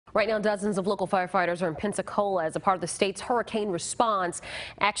Right now, dozens of local firefighters are in Pensacola as a part of the state's hurricane response.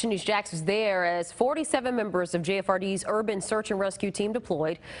 Action News Jax is there as 47 members of JFRD's urban search and rescue team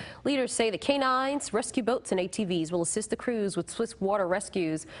deployed. Leaders say the canines, rescue boats, and ATVs will assist the crews with swift water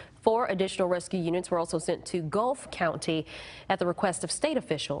rescues. 4 additional rescue units were also sent to Gulf County at the request of state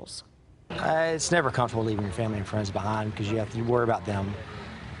officials. It's never comfortable leaving your family and friends behind because you have to worry about them.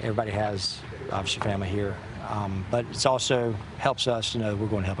 Everybody has obviously family here, but it also helps us to know that we're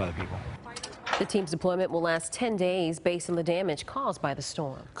going to help other people. The team's deployment will last 10 days based on the damage caused by the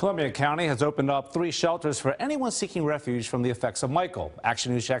storm. Columbia County has opened up 3 shelters for anyone seeking refuge from the effects of Michael.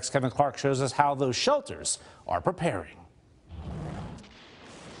 Action News Jax Kevin Clark shows us how those shelters are preparing.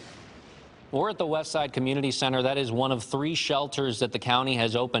 We're at the Westside Community Center. That is one of 3 shelters that the county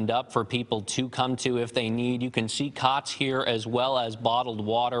has opened up for people to come to if they need. You can see cots here as well as bottled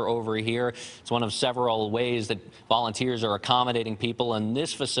water over here. It's one of several ways that volunteers are accommodating people, and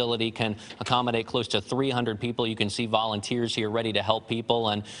this facility can accommodate close to 300 people. You can see volunteers here ready to help people,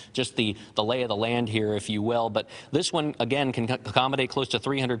 and just the lay of the land here, if you will. But this one, again, can accommodate close to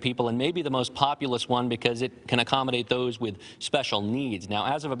 300 people, and maybe the most populous one because it can accommodate those with special needs.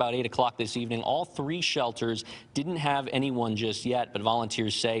 Now, as of about 8 o'clock this evening, all 3 shelters didn't have anyone just yet, but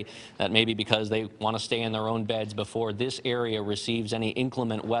volunteers say that maybe because they want to stay in their own beds before this area receives any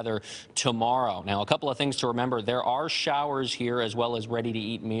inclement weather tomorrow. Now, a couple of things to remember. There are showers here as well as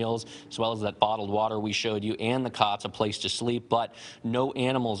ready-to-eat meals, as well as that bottled water we showed you, and the cots, a place to sleep, but no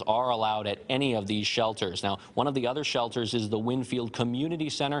animals are allowed at any of these shelters. Now, one of the other shelters is the Winfield Community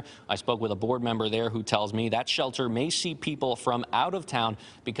Center. I spoke with a board member there who tells me that shelter may see people from out of town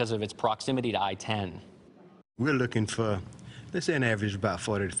because of its proximity to I-10. We're looking for, let's say, an average of about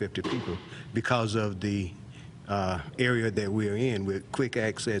 40 to 50 people because of the area that we're in with quick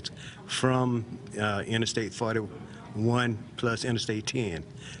access from Interstate 41 plus Interstate 10.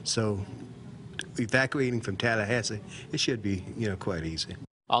 So evacuating from Tallahassee, it should be, quite easy.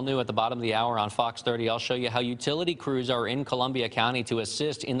 All new at the bottom of the hour on Fox 30, I'll show you how utility crews are in Columbia County to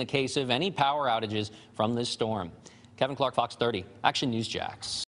assist in the case of any power outages from this storm. Kevin Clark, Fox 30, Action News Jax.